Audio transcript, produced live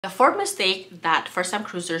The fourth mistake that first-time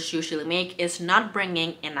cruisers usually make is not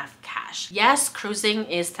bringing enough cash. Yes, cruising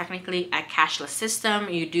is technically a cashless system.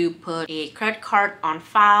 You do put a credit card on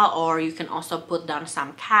file, or you can also put down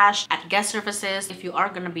some cash at guest services. If you are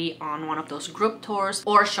going to be on one of those group tours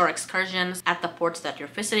or shore excursions at the ports that you're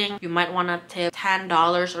visiting, you might want to tip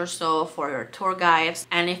 $10 or so for your tour guides.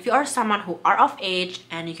 And if you are someone who are of age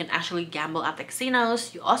and you can actually gamble at the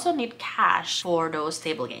casinos, you also need cash for those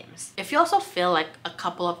table games. If you also feel like a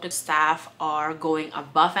couple of the staff are going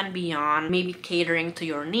above and beyond, maybe catering to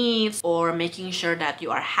your needs or making sure that you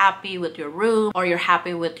are happy with your room, or you're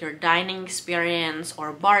happy with your dining experience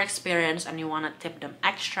or bar experience and you want to tip them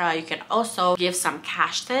extra, you can also give some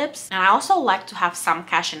cash tips. And I also like to have some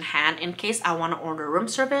cash in hand in case I want to order room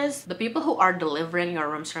service. The people who are delivering your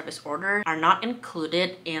room service order are not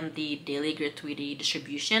included in the daily gratuity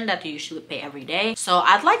distribution that you usually pay every day. So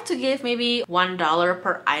I'd like to give maybe $1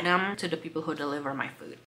 per item to the people who deliver my food.